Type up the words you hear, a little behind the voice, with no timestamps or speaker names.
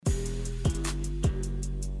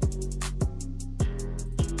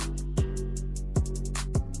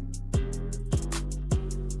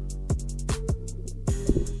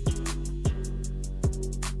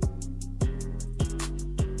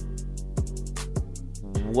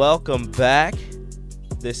Welcome back.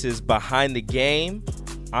 This is Behind the Game.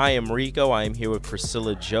 I am Rico. I am here with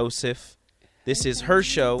Priscilla Joseph. This is her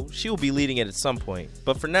show. She will be leading it at some point.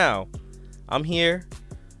 But for now, I'm here.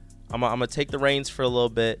 I'm going to take the reins for a little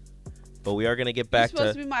bit. But we are going to get back You're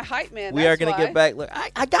supposed to be my hype man. We are going to get back. Look,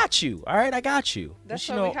 I got you. All right, I got you. That's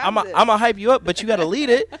but, why we have I'm going to hype you up, but you got to lead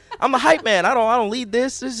it. I'm the hype man. I don't lead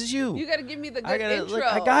this. This is you. You got to give me the good intro. Look,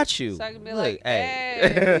 I got you. So I can be look, like,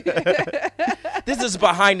 hey. hey. This is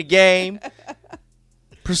Behind the Game.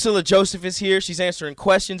 Priscilla Joseph is here. She's answering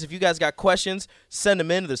questions. If you guys got questions, send them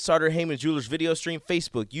in to the Sartor Heyman Jewelers video stream,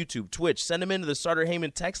 Facebook, YouTube, Twitch. Send them in to the Sartor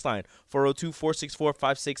Heyman text line,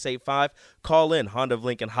 402-464-5685. Call in, Honda of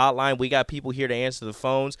Lincoln hotline. We got people here to answer the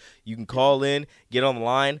phones. You can call in, get on the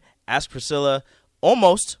line, ask Priscilla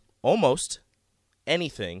almost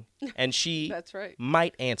anything, and she That's right.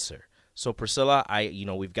 might answer. So Priscilla,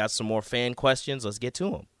 we've got some more fan questions. Let's get to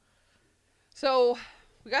them. So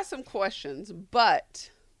we got some questions,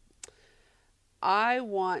 but I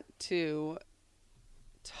want to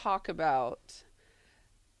talk about,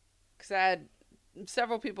 because I had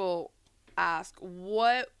several people ask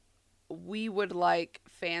what we would like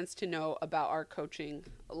fans to know about our coaching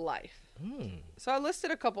life. So I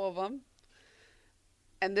listed a couple of them,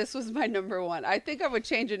 and this was my number one. I think I would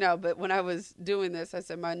change it now, but when I was doing this, I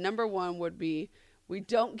said my number one would be we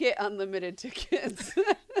don't get unlimited tickets.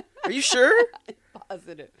 Are you sure?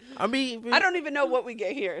 Positive. I mean, I don't even know what we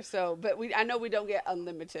get here, I know we don't get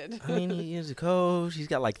unlimited. I mean, he's a coach. He's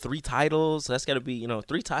got like 3 titles. So that's got to be,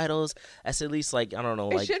 3 titles. That's at least like, I don't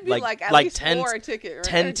know, it should be like at least 10, 4 a ticket, right?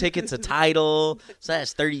 10 tickets a title. So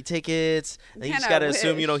that's 30 tickets. And you just got to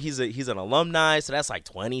assume, he's an alumni. So that's like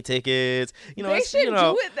 20 tickets. They should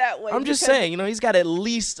do it that way. I'm just saying, he's got at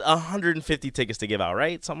least 150 tickets to give out,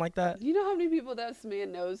 right? Something like that. You know how many people this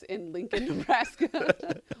man knows in Lincoln, Nebraska,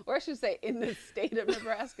 or I should say in the state of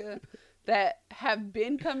Nebraska, that have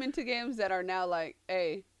been coming to games that are now like,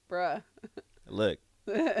 hey, bruh. Look,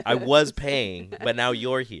 I was paying, but now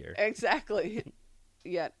you're here. Exactly.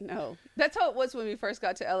 Yeah, no. That's how it was when we first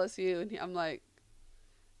got to LSU. And I'm like,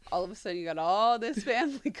 all of a sudden you got all this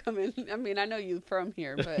family coming. I mean, I know you from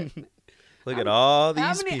here, but. Look at all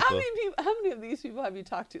these people. How many of these people have you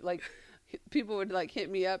talked to? Like, people would like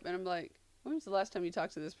hit me up and I'm like, when was the last time you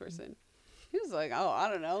talked to this person? He was like, oh, I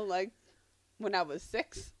don't know. Like, when I was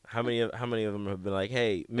 6. How many of them have been like,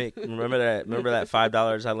 hey, Mick, remember that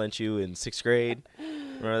 $5 I lent you in 6th grade?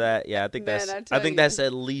 Remember that? Yeah, I think that's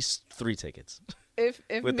at least 3 tickets. If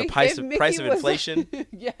with the price of inflation,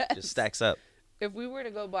 yes. Just stacks up. If we were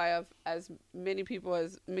to go buy as many people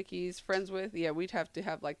as Mickey's friends with, yeah, we'd have to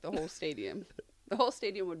have like the whole stadium. The whole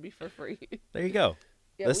stadium would be for free. There you go.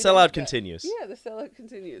 Yeah, the sellout continues. Yeah, the sellout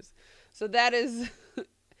continues. So that is,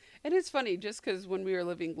 and it's funny just because when we were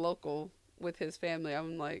living local with his family,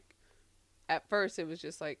 I'm like, at first it was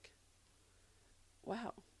just like,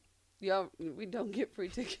 wow, y'all, we don't get free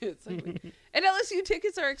tickets. And LSU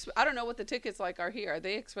tickets are, I don't know what the tickets like are here. Are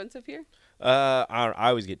they expensive here? I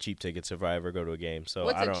always get cheap tickets if I ever go to a game. So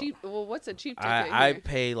what's a cheap ticket? I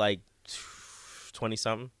pay like 20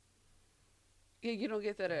 something. Yeah, you don't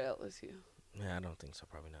get that at LSU. Yeah, I don't think so.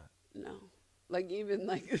 Probably not. No, like even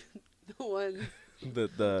like the ones.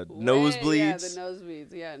 The nosebleeds. Yeah, the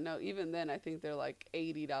nosebleeds. Yeah, no. Even then, I think they're like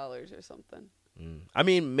 $80 or something. I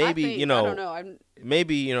mean, maybe I don't know.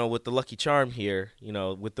 Maybe with the lucky charm here,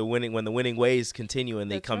 with the winning when the winning ways continue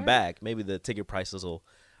and they come back, maybe the ticket prices will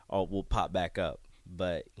pop back up.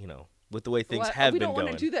 But with the way things have been going, we don't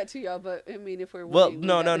want to do that to y'all. But I mean, if we're winning,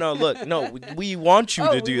 no. Look, no, we want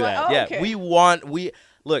you to do that. Yeah, okay.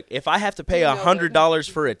 Look, if I have to pay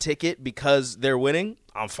 $100 for a ticket because they're winning,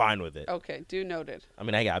 I'm fine with it. Okay, do noted. I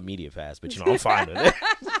mean, I got media pass, but I'm fine with it.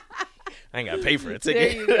 I ain't got to pay for a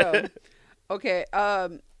ticket. There you go. Okay,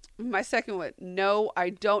 my second one. No,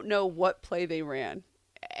 I don't know what play they ran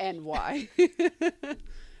and why.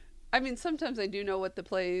 I mean, sometimes I do know what the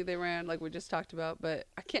play they ran, like we just talked about, but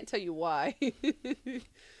I can't tell you why.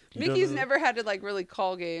 Mickey's never had to like really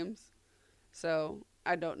call games, so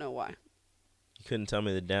I don't know why. You couldn't tell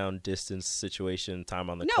me the down distance situation, time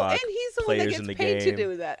on the clock. No, and he's the one that gets paid to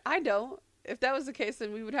do that. I don't. If that was the case,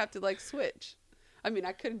 then we would have to like switch. I mean,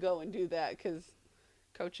 I could go and do that because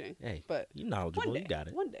coaching. Hey, but you're knowledgeable. You got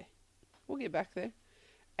it. One day, we'll get back there.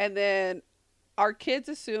 And then our kids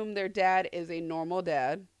assume their dad is a normal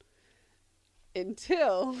dad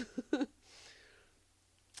until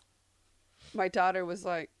my daughter was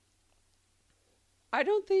like, I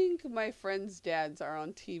don't think my friends' dads are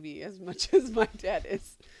on TV as much as my dad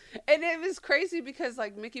is. And it was crazy because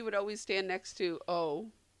like Mickey would always stand next to O.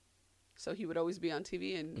 So he would always be on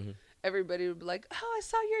TV. And everybody would be like, "Oh, I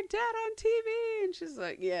saw your dad on TV," and she's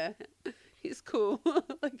like, "Yeah, he's cool."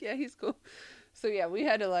 Like, yeah, he's cool. So yeah, we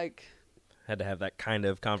had to like Had to have that kind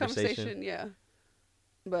of conversation. yeah.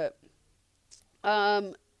 But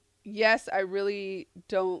yes, I really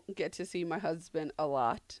don't get to see my husband a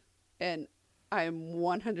lot, and I'm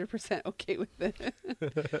 100% okay with it.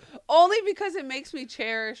 Only because it makes me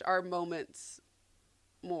cherish our moments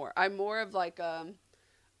more. I'm more of like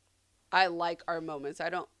I like our moments. I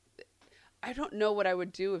don't know what I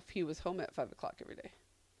would do if he was home at 5:00 every day.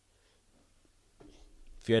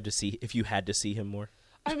 If you had to see him more.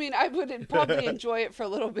 I mean, I would probably enjoy it for a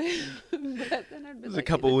little bit, but then I'd be There's like, a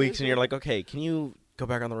couple of weeks, and you're like, okay, can you go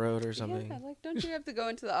back on the road or something? Yeah, like, don't you have to go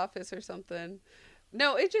into the office or something?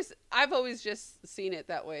 No, I've always just seen it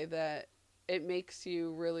that way, that it makes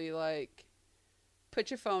you really like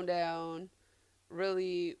put your phone down,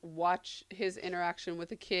 really watch his interaction with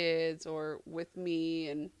the kids or with me,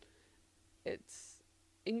 and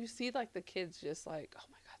you see like the kids just like, oh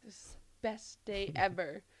my God, this is the best day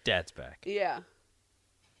ever. Dad's back. Yeah.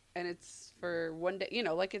 And it's for one day,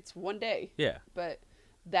 like it's one day. Yeah. But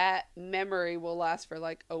that memory will last for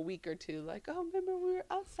like a week or two. Like, oh, remember we were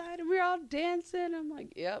outside and we were all dancing? I'm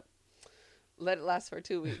like, yep. Let it last for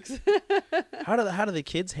 2 weeks. How do the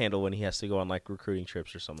kids handle when he has to go on like recruiting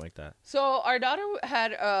trips or something like that? So our daughter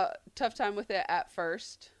had a tough time with it at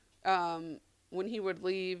first. When he would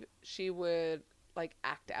leave, she would like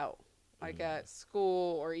act out, like at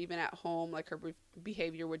school or even at home. Like her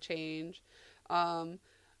behavior would change.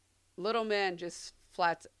 Little man just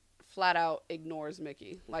flat out ignores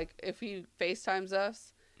Mickey. Like if he FaceTimes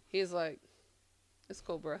us, he's like, "It's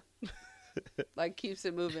cool, bro." Like keeps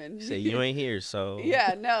it moving. Say you ain't here, so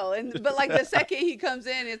yeah, no. But like the second he comes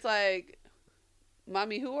in, it's like,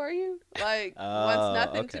 "Mommy, who are you?" Like wants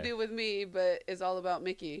nothing to do with me, but it's all about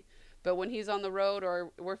Mickey. But when he's on the road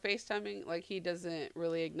or we're FaceTiming, like he doesn't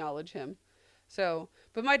really acknowledge him. So,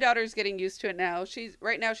 but my daughter's getting used to it now. She's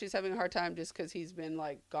having a hard time just because he's been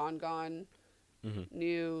like gone, mm-hmm.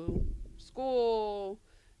 New school,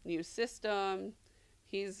 new system.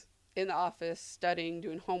 He's in the office studying,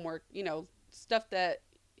 doing homework, stuff that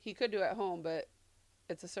he could do at home, but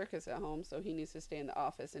it's a circus at home, so he needs to stay in the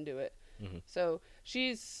office and do it. Mm-hmm. So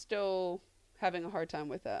she's still having a hard time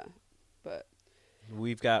with that, but.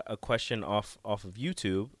 We've got a question off of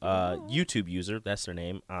YouTube. YouTube user, that's their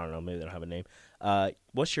name. I don't know, maybe they don't have a name.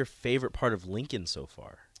 What's your favorite part of Lincoln so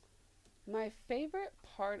far? My favorite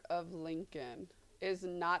part of Lincoln is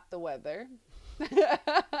not the weather.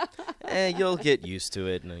 You'll get used to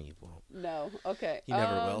it. No, you won't. No, okay. You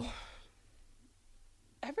never will.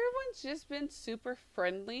 Everyone's just been super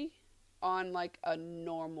friendly on like a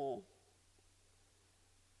normal.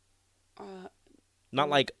 Not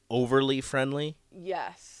like overly friendly?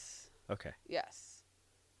 Yes. Okay. Yes.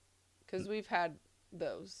 Because we've had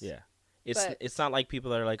those. Yeah. It's not like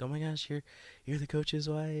people that are like, oh my gosh, you're the coach's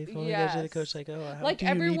wife. Oh my gosh, you're the coach. Like, oh, how like do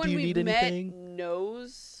you everyone need, do you we've need met anything?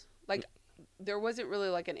 knows. Like, there wasn't really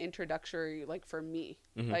like an introductory like for me.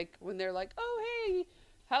 Mm-hmm. Like when they're like, oh hey,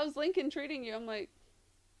 how's Lincoln treating you? I'm like,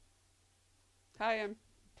 hi, I'm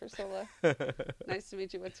Priscilla. Nice to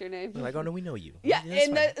meet you. What's your name? They're like, oh no, we know you. Yeah,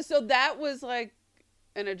 and so that was like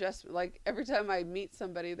an adjustment. Like every time I meet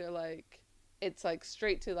somebody, they're like, it's like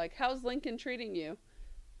straight to like, how's Lincoln treating you?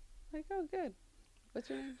 Like, oh, good. What's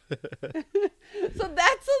your name? So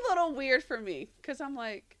that's a little weird for me because I'm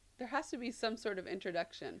like, there has to be some sort of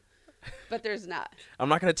introduction, but there's not. I'm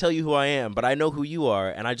not going to tell you who I am, but I know who you are,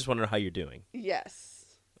 and I just want to know how you're doing. Yes.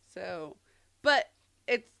 So, but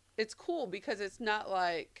it's cool because it's not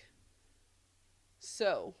like,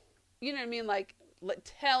 so, you know what I mean? Like,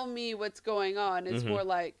 tell me what's going on. It's more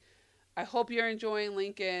like, I hope you're enjoying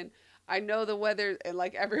Lincoln. I know the weather, and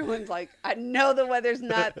like everyone's like, I know the weather's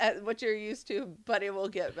not at what you're used to, but it will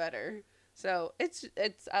get better. So it's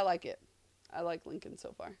I like it. I like Lincoln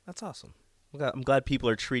so far. That's awesome. I'm glad people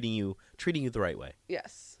are treating you the right way.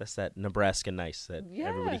 Yes. That's that Nebraska nice that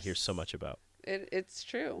everybody hears so much about. It's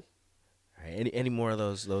true. All right. Any more of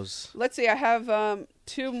those? Let's see. I have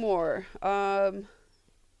 2 more.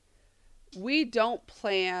 We don't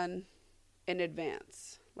plan in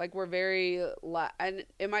advance. Like we're very, and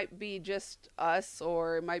it might be just us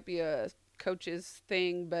or it might be a coach's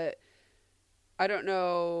thing, but I don't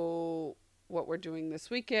know what we're doing this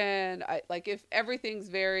weekend. Like if everything's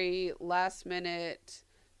very last minute,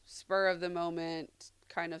 spur of the moment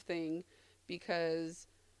kind of thing, because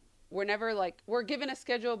we're never like, we're given a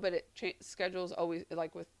schedule, but schedules always,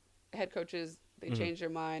 like with head coaches, they change their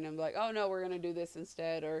mind. I'm like, oh no, we're going to do this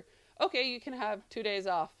instead. Or, okay, you can have 2 days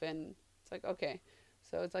off. And it's like, okay.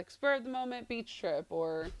 So it's like spur of the moment beach trip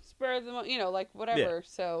or spur of the moment, like whatever. Yeah.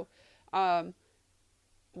 So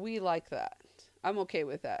We like that. I'm okay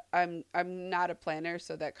with that. I'm not a planner,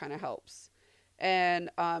 so that kind of helps. And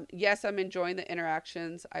yes, I'm enjoying the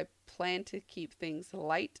interactions. I plan to keep things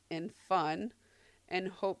light and fun, and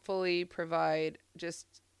hopefully provide just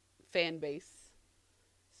fan base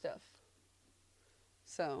stuff.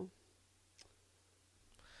 So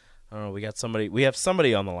I don't know. We have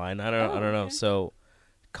somebody on the line. I don't know. Okay. So,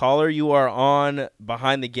 caller, you are on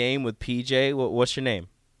Behind the Game with PJ. What's your name?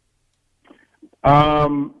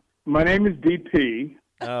 My name is DP.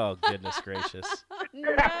 Oh, goodness gracious.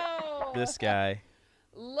 No. This guy.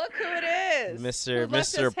 Look who it is. Mr. Who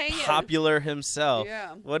left us hanging. Popular himself.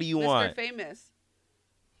 Yeah. What do you Mr. want? Famous.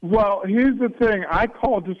 Well, here's the thing. I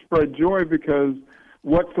called to spread joy because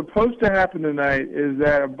what's supposed to happen tonight is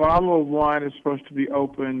that a bottle of wine is supposed to be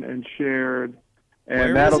opened and shared, and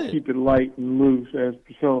Where that'll is it? keep it light and loose, as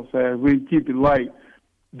Priscilla says. We keep it light.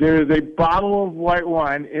 There is a bottle of white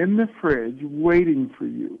wine in the fridge waiting for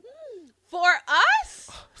you. For us?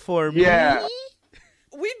 For me? Yeah.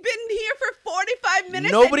 We've been here for 45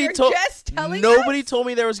 minutes Nobody and you're told just telling Nobody us? told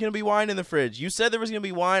me there was going to be wine in the fridge. You said there was going to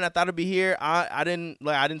be wine. I thought it'd be here. I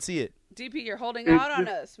didn't see it. DP, you're holding It's out on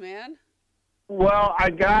just- us, man. Well, I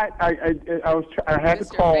had to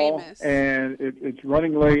Mr. call, Famous. and it's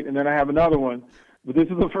running late, and then I have another one. But this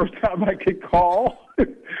is the first time I could call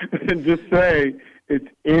and just say it's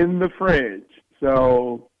in the fridge.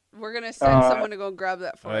 So We're going to send someone to go grab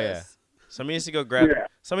that for Oh, yeah. us. Somebody needs to go grab. Yeah.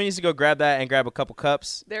 Somebody needs to go grab that and grab a couple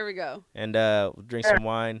cups There we go. and drink some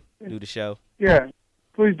wine. Do the show. yeah,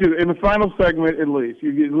 please do. In the final segment, at least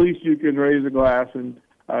you can raise a glass and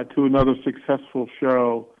to another successful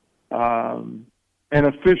show, and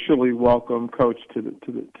officially welcome Coach to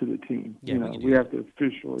the team. Yeah, you we know, can do we that. have to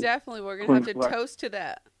officially. Definitely, we're going to have to Clint toast to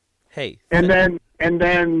that. Hey. And then,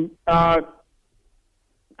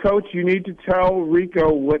 Coach, you need to tell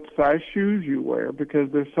Rico what size shoes you wear because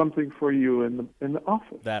there's something for you in the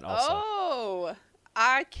office. That also. Oh,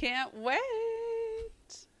 I can't wait.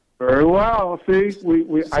 Very well. See,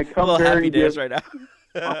 I A come little happy bearing dance gifts. right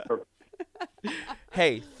now.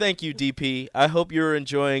 Hey, thank you, DP. I hope you're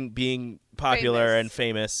enjoying being popular Famous. and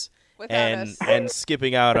famous Without us. and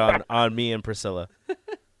skipping out on me and Priscilla.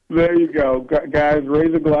 There you go, guys.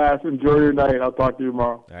 Raise a glass. Enjoy your night. I'll talk to you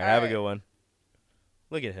tomorrow. All right, have a right. good one.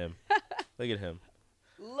 Look at him. Look at him.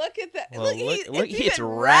 Look at that. Well, look, it's it's even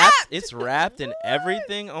wrapped. It's wrapped in What?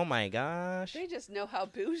 everything. Oh my gosh. They just know how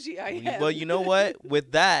bougie I am. Well, you know what?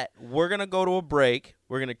 With that, we're gonna go to a break.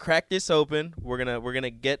 We're gonna crack this open. We're gonna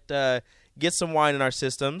get some wine in our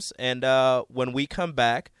systems, and when we come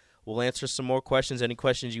back, we'll answer some more questions. Any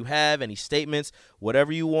questions you have, any statements,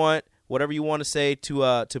 whatever you want to say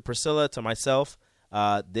to Priscilla, to myself.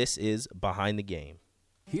 This is Behind the Game.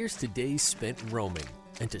 Here's to days spent roaming,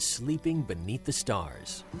 and to sleeping beneath the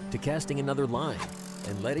stars, to casting another line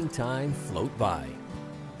and letting time float by.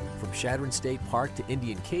 From Shadron State Park to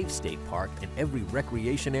Indian Cave State Park and every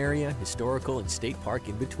recreation area, historical, and state park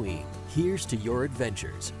in between. Here's to your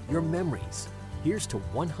adventures, your memories. Here's to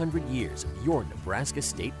 100 years of your Nebraska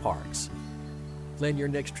State Parks. Plan your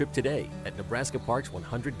next trip today at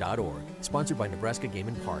NebraskaParks100.org. Sponsored by Nebraska Game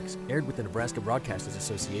and Parks. Aired with the Nebraska Broadcasters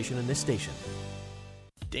Association and this station.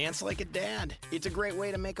 Dance like a dad. It's a great way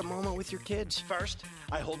to make a moment with your kids. First,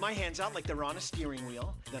 I hold my hands out like they're on a steering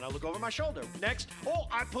wheel. Then I look over my shoulder. Next,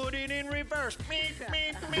 I put it in reverse.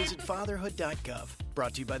 Visit fatherhood.gov.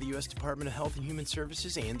 Brought to you by the U.S. Department of Health and Human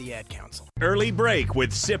Services and the Ad Council. Early break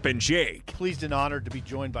with Sip and Jake. Pleased and honored to be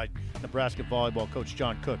joined by Nebraska volleyball coach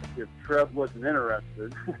John Cook. If Trev wasn't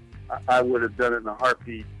interested, I would have done it in a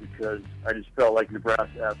heartbeat because I just felt like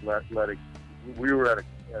Nebraska athletics, we were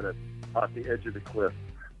at the edge of the cliff.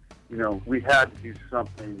 You know, we had to do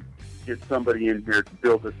something, get somebody in here to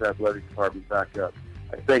build this athletic department back up.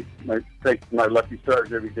 I thank my lucky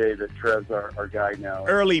stars every day that Trev's our guy now.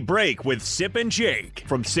 Early break with Sip and Jake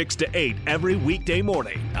from 6 to 8 every weekday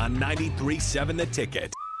morning on 93.7 The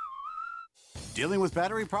Ticket. Dealing with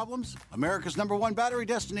battery problems? America's #1 battery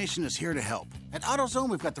destination is here to help. At AutoZone,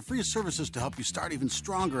 we've got the free services to help you start even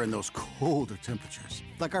stronger in those colder temperatures.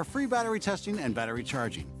 Like our free battery testing and battery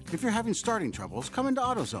charging. If you're having starting troubles, come into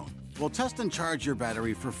AutoZone. We'll test and charge your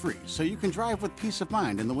battery for free so you can drive with peace of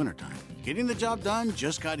mind in the wintertime. Getting the job done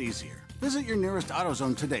just got easier. Visit your nearest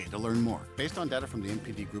AutoZone today to learn more. Based on data from the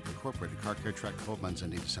NPD Group Incorporated, Car Care Track 12 months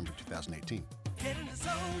ending December 2018. Get in the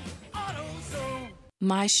zone, AutoZone.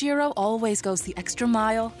 My Shiro always goes the extra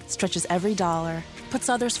mile, stretches every dollar, puts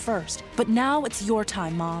others first. But now it's your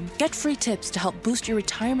time, Mom. Get free tips to help boost your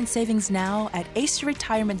retirement savings now at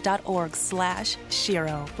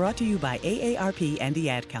aceyourretirement.org/Shiro. Brought to you by AARP and the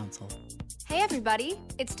Ad Council. Hey everybody,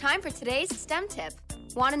 it's time for today's STEM tip.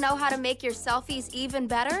 Want to know how to make your selfies even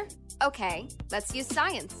better? Okay, let's use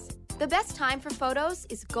science. The best time for photos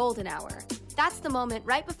is golden hour. That's the moment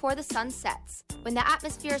right before the sun sets, when the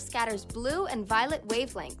atmosphere scatters blue and violet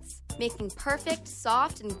wavelengths, making perfect,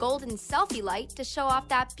 soft, and golden selfie light to show off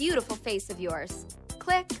that beautiful face of yours.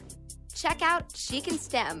 Click. Check out Chic and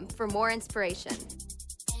STEM for more inspiration.